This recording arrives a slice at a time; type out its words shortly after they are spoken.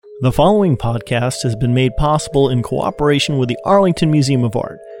The following podcast has been made possible in cooperation with the Arlington Museum of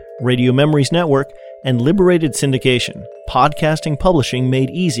Art, Radio Memories Network, and Liberated Syndication, podcasting publishing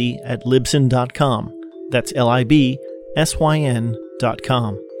made easy at Libsyn.com. That's Libsyn.com.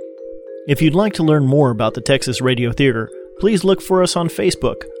 If you'd like to learn more about the Texas Radio Theater, please look for us on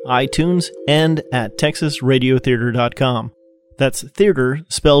Facebook, iTunes, and at TexasRadioTheater.com. That's theater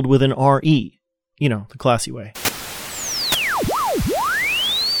spelled with an R-E. You know, the classy way.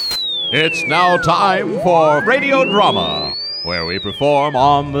 It's now time for radio drama, where we perform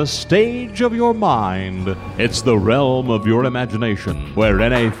on the stage of your mind. It's the realm of your imagination, where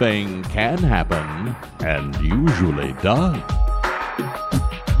anything can happen, and usually does.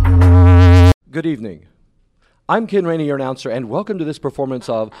 Good evening. I'm Ken Rainey, your announcer, and welcome to this performance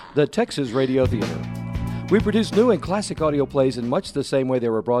of the Texas Radio Theater. We produce new and classic audio plays in much the same way they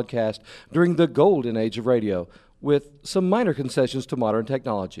were broadcast during the golden age of radio, with some minor concessions to modern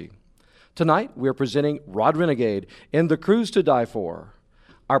technology. Tonight, we are presenting Rod Renegade in The Cruise to Die For.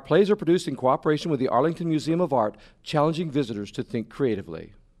 Our plays are produced in cooperation with the Arlington Museum of Art, challenging visitors to think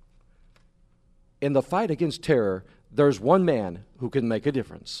creatively. In the fight against terror, there's one man who can make a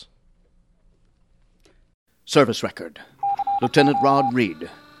difference. Service record: Lieutenant Rod Reed,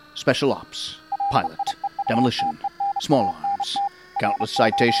 Special Ops, Pilot, Demolition, Small Arms, countless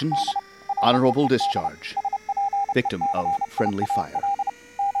citations, honorable discharge, victim of friendly fire.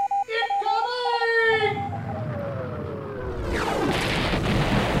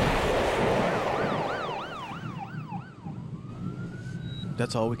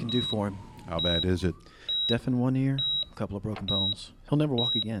 That's all we can do for him. How bad is it? Deaf in one ear, a couple of broken bones. He'll never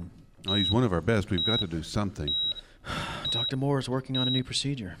walk again. Oh, he's one of our best. We've got to do something. Dr. Moore is working on a new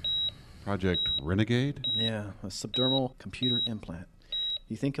procedure. Project Renegade? Yeah, a subdermal computer implant.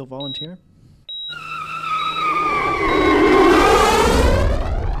 You think he'll volunteer?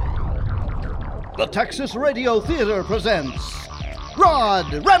 The Texas Radio Theater presents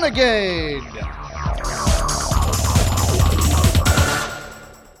Rod Renegade!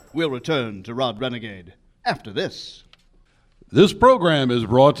 We'll return to Rod Renegade after this. This program is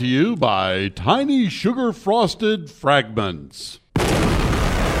brought to you by Tiny Sugar Frosted Fragments.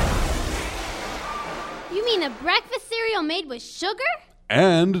 You mean a breakfast cereal made with sugar?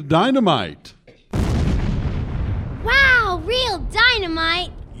 And Dynamite. Wow, real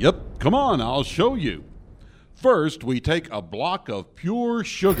dynamite! Yep, come on, I'll show you. First, we take a block of pure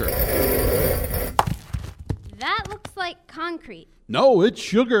sugar. That looks like concrete. No, it's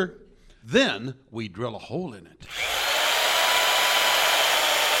sugar. Then we drill a hole in it.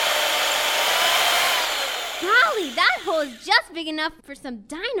 Golly, that hole is just big enough for some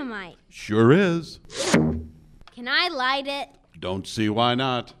dynamite. Sure is. Can I light it? Don't see why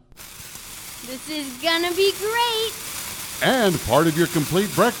not. This is gonna be great. And part of your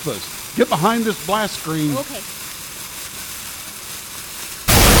complete breakfast. Get behind this blast screen. Okay.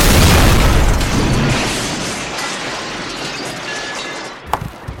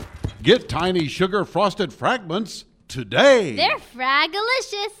 Get Tiny Sugar Frosted Fragments today. They're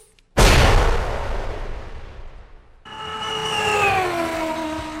fragalicious.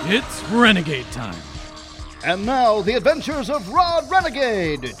 It's Renegade time. And now, the adventures of Rod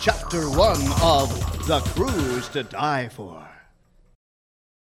Renegade, Chapter 1 of The Cruise to Die For.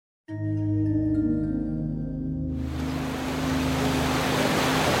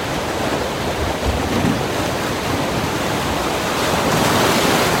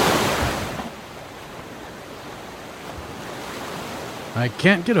 I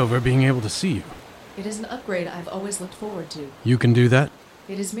can't get over being able to see you. It is an upgrade I've always looked forward to. You can do that?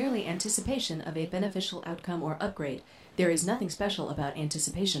 It is merely anticipation of a beneficial outcome or upgrade. There is nothing special about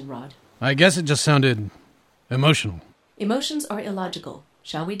anticipation, Rod. I guess it just sounded emotional. Emotions are illogical.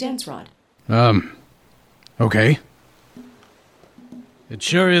 Shall we dance, Rod? Okay. It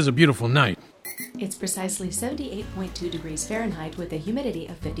sure is a beautiful night. It's precisely 78.2 degrees Fahrenheit with a humidity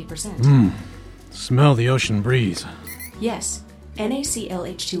of 50%. Smell the ocean breeze. Yes,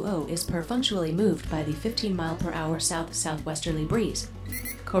 NaClH2O is perfunctorily moved by the 15 mile per hour south-southwesterly breeze.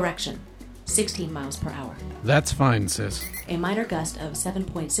 Correction, 16 miles per hour. That's fine, sis. A minor gust of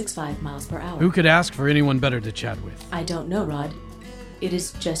 7.65 miles per hour. Who could ask for anyone better to chat with? I don't know, Rod. It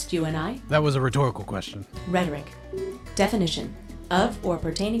is just you and I? That was a rhetorical question. Rhetoric. Definition: of or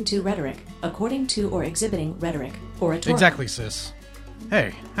pertaining to rhetoric, according to or exhibiting rhetoric, oratory. Exactly, sis.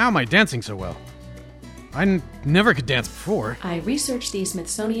 Hey, how am I dancing so well? I never could dance before. I researched the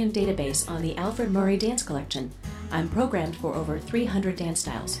Smithsonian database on the Alfred Murray Dance Collection. I'm programmed for over 300 dance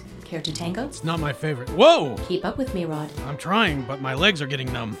styles. Care to tango? It's not my favorite. Whoa! Keep up with me, Rod. I'm trying, but my legs are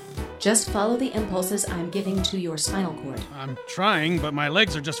getting numb. Just follow the impulses I'm giving to your spinal cord. I'm trying, but my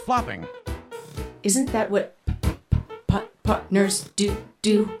legs are just flopping. Isn't that what partners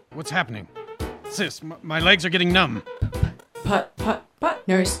do? What's happening? Sis, my legs are getting numb.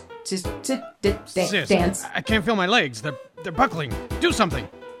 Partners just Sis, dance. I can't feel my legs. They're buckling. Do something.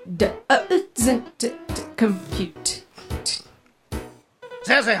 Compute.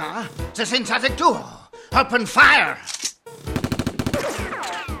 There they are, the synthetic duo. Open fire!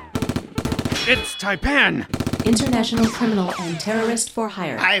 It's Taipan! International criminal and terrorist for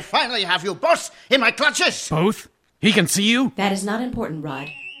hire. I finally have you both in my clutches! Both? He can see you? That is not important,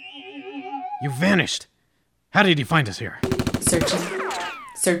 Rod. You vanished. How did he find us here?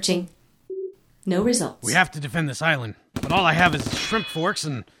 Searching. No results. We have to defend this island, but all I have is shrimp forks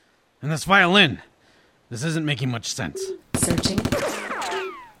and this violin. This isn't making much sense. Searching.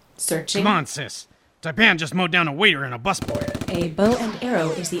 Come on, sis. Taipan just mowed down a waiter and a busboy. A bow and arrow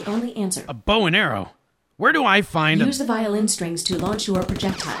is the only answer. A bow and arrow? Where do I find Use the violin strings to launch your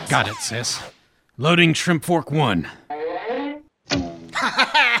projectiles. Got it, sis. Loading shrimp fork 1.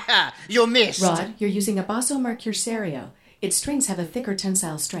 You missed! Rod, you're using a Basso Mercurserio. Its strings have a thicker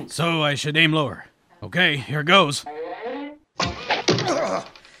tensile strength. So I should aim lower. Okay, here goes.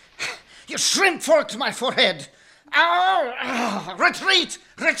 You shrimp forked my forehead! Ow! Retreat!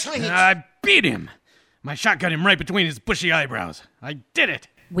 I beat him! My shot got him right between his bushy eyebrows. I did it!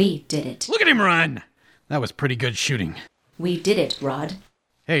 We did it. Look at him run! That was pretty good shooting. We did it, Rod.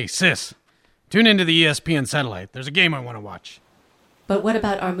 Hey, sis. Tune into the ESPN satellite. There's a game I want to watch. But what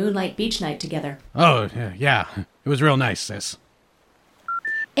about our moonlight beach night together? Oh, yeah. It was real nice, sis.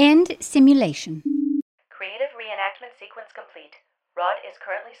 End simulation. Creative reenactment sequence complete. Rod is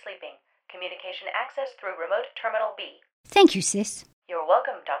currently sleeping. Communication access through remote terminal B. Thank you, sis. You're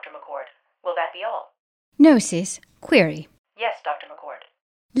welcome, Dr. McCord. Will that be all? No, sis. Query. Yes, Dr. McCord.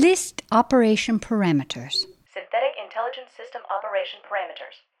 List operation parameters. Synthetic Intelligence System Operation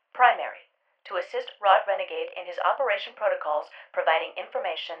Parameters. Primary. To assist Rod Renegade in his operation protocols, providing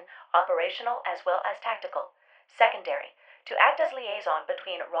information, operational as well as tactical. Secondary. To act as liaison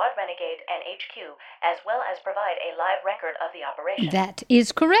between Rod Renegade and HQ, as well as provide a live record of the operation. That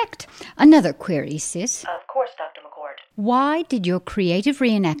is correct. Another query, sis. Of course, Dr. McCord. Why did your creative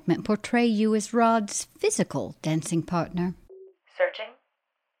reenactment portray you as Rod's physical dancing partner? Searching.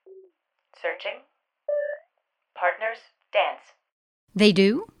 Partners, dance. They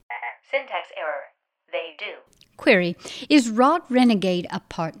do? Syntax error. They do. Query. Is Rod Renegade a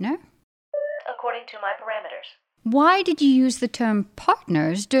partner? According to my parameters. Why did you use the term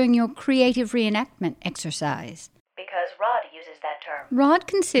partners during your creative reenactment exercise? Because Rod uses that term. Rod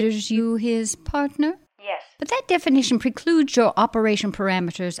considers you his partner? Yes. But that definition precludes your operation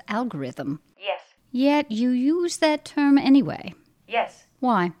parameters algorithm. Yes. Yet you use that term anyway. Yes.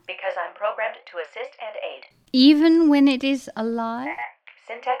 Why? Because I'm programmed to assist and aid. Even when it is a lie?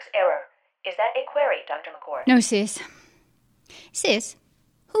 Syntax error. Is that a query, Dr. McCord? No, sis. Sis,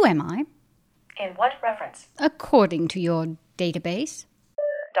 who am I? In what reference? According to your database.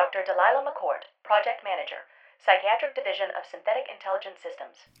 Dr. Delilah McCord, Project Manager, Psychiatric Division of Synthetic Intelligence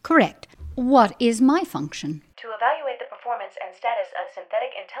Systems. Correct. What is my function? To evaluate the performance and status of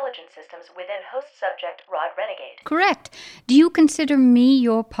synthetic intelligence systems within host subject Rod Renegade. Correct. Do you consider me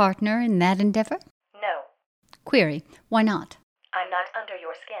your partner in that endeavor? No. Query. Why not? I'm not under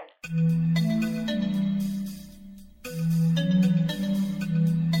your skin.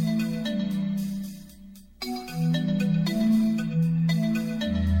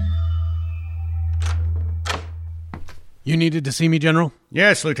 You needed to see me, General?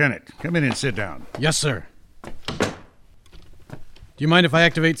 Yes, Lieutenant. Come in and sit down. Yes, sir. Do you mind if I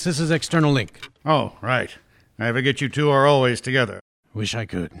activate Sis's external link? Oh, right. I forget you two are always together. Wish I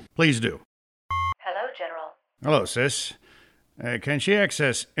could. Please do. Hello, General. Hello, Sis. Can she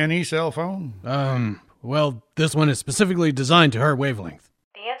access any cell phone? Well, this one is specifically designed to her wavelength.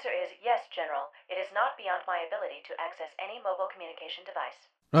 The answer is yes, General. It is not beyond my ability to access any mobile communication device.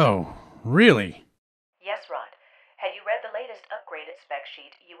 Oh, really? Yes, Rod. Had you read the latest upgraded spec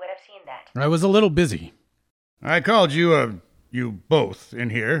sheet, you would have seen that. I was a little busy. I called you both in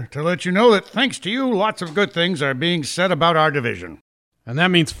here to let you know that thanks to you, lots of good things are being said about our division. And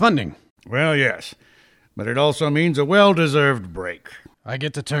that means funding. Well, yes. But it also means a well-deserved break. I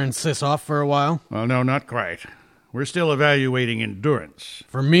get to turn Sis off for a while? Well, no, not quite. We're still evaluating endurance.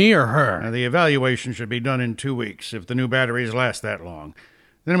 For me or her? The evaluation should be done in 2 weeks, if the new batteries last that long.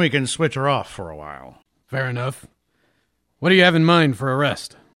 Then we can switch her off for a while. Fair enough. What do you have in mind for a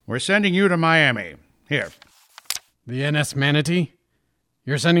rest? We're sending you to Miami. Here. The NS Manatee?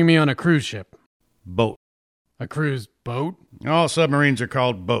 You're sending me on a cruise ship. Boat. A cruise boat? All submarines are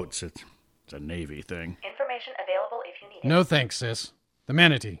called boats. It's a Navy thing. Information available if you need it. No thanks, sis. The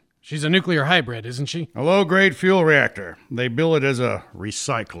Manatee. She's a nuclear hybrid, isn't she? A low-grade fuel reactor. They bill it as a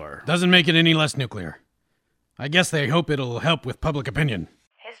recycler. Doesn't make it any less nuclear. I guess they hope it'll help with public opinion.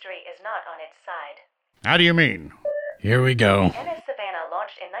 History is not on its side. How do you mean? Here we go. NS Savannah,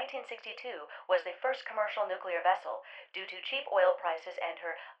 launched in 1962, was the first commercial nuclear vessel. Due to cheap oil prices and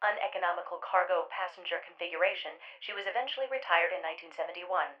her uneconomical cargo-passenger configuration, she was eventually retired in 1971.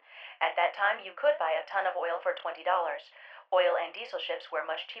 At that time, you could buy a ton of oil for $20. Oil and diesel ships were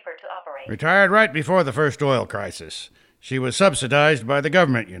much cheaper to operate. Retired right before the first oil crisis. She was subsidized by the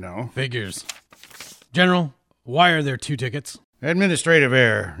government, you know. Figures. General, why are there 2 tickets? Administrative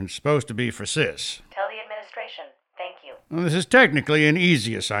error. It's supposed to be for Sis. Tell the administration. Thank you. Well, this is technically an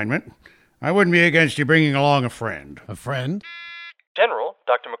easy assignment. I wouldn't be against you bringing along a friend. A friend? General,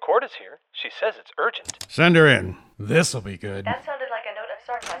 Dr. McCord is here. She says it's urgent. Send her in. This'll be good. That sounded like a note of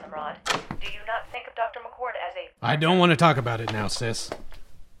sarcasm, Rod. Do you not think of Dr. McCord as a... I don't want to talk about it now, sis.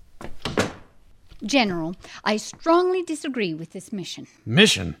 General, I strongly disagree with this mission.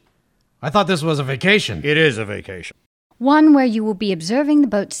 Mission? I thought this was a vacation. It is a vacation. One where you will be observing the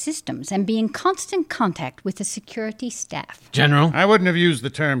boat's systems and be in constant contact with the security staff. General? I wouldn't have used the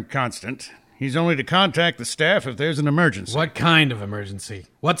term constant. He's only to contact the staff if there's an emergency. What kind of emergency?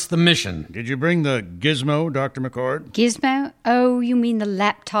 What's the mission? Did you bring the gizmo, Dr. McCord? Gizmo? Oh, you mean the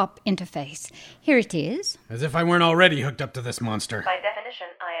laptop interface. Here it is. As if I weren't already hooked up to this monster. By definition,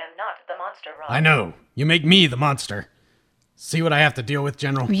 I am not the monster, Rod. I know. You make me the monster. See what I have to deal with,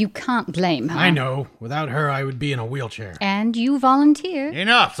 General? You can't blame her. I know. Without her, I would be in a wheelchair. And you volunteered.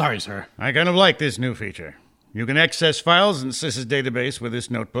 Enough! Sorry, sir. I kind of like this new feature. You can access files in Sis's database with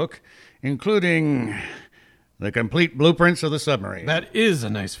this notebook, including the complete blueprints of the submarine. That is a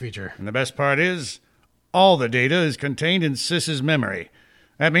nice feature. And the best part is, all the data is contained in Sis's memory.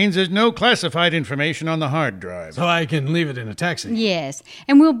 That means there's no classified information on the hard drive. So I can leave it in a taxi? Yes,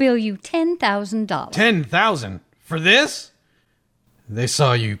 and we'll bill you $10,000. $10,000? For this? They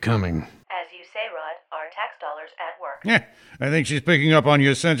saw you coming. As you say, Rod, our tax dollars at work. Yeah, I think she's picking up on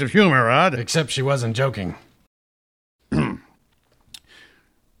your sense of humor, Rod. Except she wasn't joking.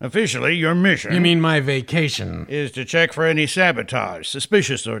 Officially, your mission... You mean my vacation? ...is to check for any sabotage,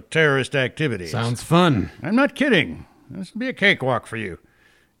 suspicious or terrorist activities. Sounds fun. I'm not kidding. This will be a cakewalk for you.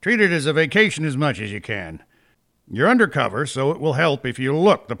 Treat it as a vacation as much as you can. You're undercover, so it will help if you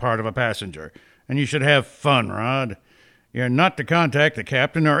look the part of a passenger. And you should have fun, Rod. You're not to contact the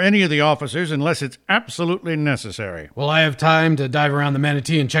captain or any of the officers unless it's absolutely necessary. Will I have time to dive around the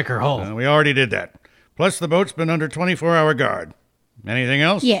Manatee and check her hull? We already did that. Plus, the boat's been under 24-hour guard. Anything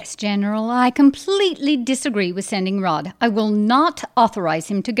else? Yes, General. I completely disagree with sending Rod. I will not authorize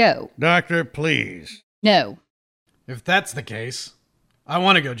him to go. Doctor, please. No. If that's the case, I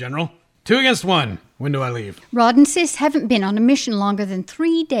want to go, General. 2 against 1. When do I leave? Rod and Sis haven't been on a mission longer than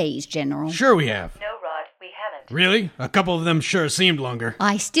 3 days, General. Sure we have. No, Rod, we haven't. Really? A couple of them sure seemed longer.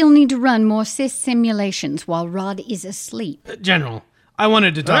 I still need to run more Sis simulations while Rod is asleep. General, I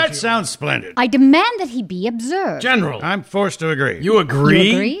wanted to talk to you. That sounds splendid. I demand that he be observed. General! I'm forced to agree. You agree?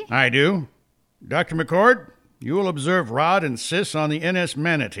 You agree? I do. Dr. McCord, you will observe Rod and Sis on the NS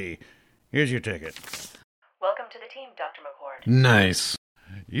Manatee. Here's your ticket. Welcome to the team, Dr. McCord. Nice.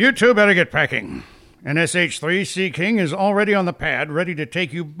 You two better get packing. NSH-3 Sea King is already on the pad, ready to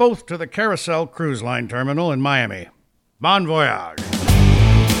take you both to the Carousel Cruise Line Terminal in Miami. Bon voyage.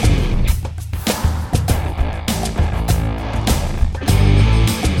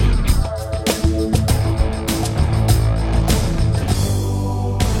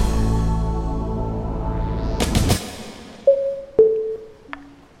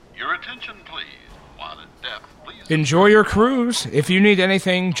 Your attention, please. While in depth, please. Enjoy your cruise. If you need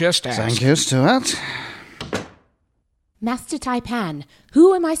anything, just ask. Thank you, Stuart. Master Taipan,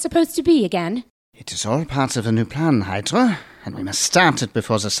 who am I supposed to be again? It is all part of a new plan, Hydra, and we must start it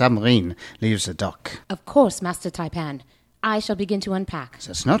before the submarine leaves the dock. Of course, Master Taipan. I shall begin to unpack.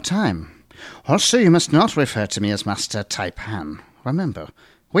 There's no time. Also, you must not refer to me as Master Taipan. Remember,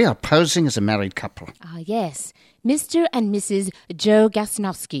 we are posing as a married couple. Ah, yes. Mr. and Mrs. Joe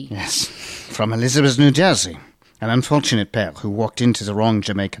Gasnowski. Yes, from Elizabeth, New Jersey. An unfortunate pair who walked into the wrong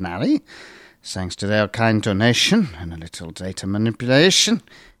Jamaican alley. Thanks to their kind donation and a little data manipulation,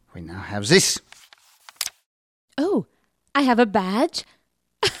 we now have this. Oh, I have a badge?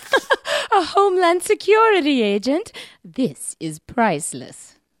 A Homeland Security agent? This is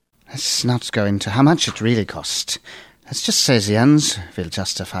priceless. Let's not go into how much it really cost. Let's just say the ends will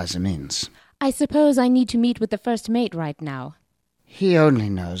justify the means. I suppose I need to meet with the first mate right now. He only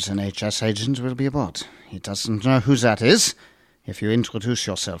knows an HS agent will be aboard. He doesn't know who that is. If you introduce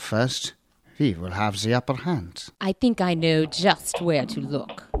yourself first, we will have the upper hand. I think I know just where to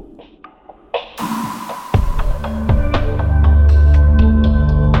look.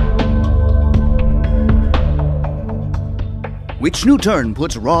 Which new turn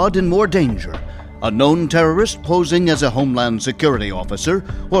puts Rod in more danger? A known terrorist posing as a Homeland Security officer,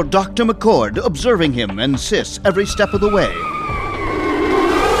 or Dr. McCord observing him and Sis every step of the way?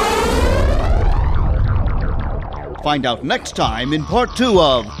 Find out next time in part 2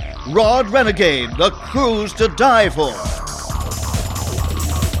 of Rod Renegade, The Cruise to Die For.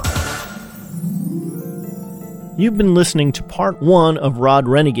 You've been listening to part 1 of Rod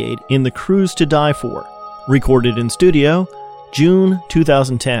Renegade in The Cruise to Die For, recorded in studio, June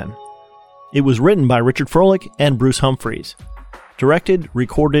 2010. It was written by Richard Froelich and Bruce Humphreys. Directed,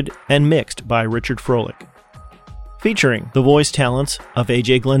 recorded, and mixed by Richard Froelich. Featuring the voice talents of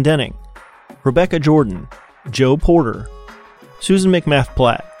A.J. Glendenning, Rebecca Jordan, Joe Porter, Susan McMath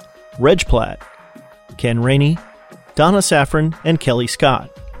Platt, Reg Platt, Ken Rainey, Donna Safran, and Kelly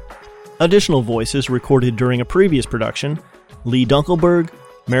Scott. Additional voices recorded during a previous production: Lee Dunkelberg,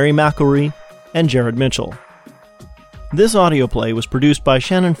 Mary McElroy, and Jared Mitchell. This audio play was produced by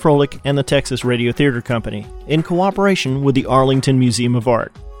Shannon Froelich and the Texas Radio Theater Company in cooperation with the Arlington Museum of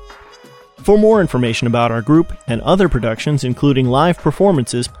Art. For more information about our group and other productions, including live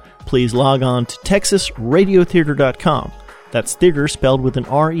performances, please log on to TexasRadioTheater.com. That's theater spelled with an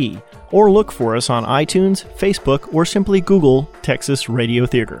R-E, or look for us on iTunes, Facebook, or simply Google Texas Radio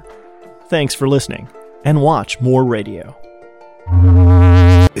Theater. Thanks for listening, and watch more radio.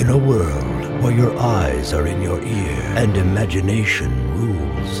 In a world where your eyes are in your ear and imagination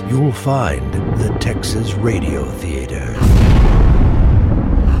rules, you'll find the Texas Radio Theater.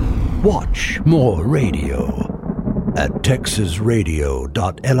 Watch more radio at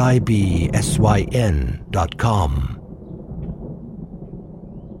texasradio.libsyn.com.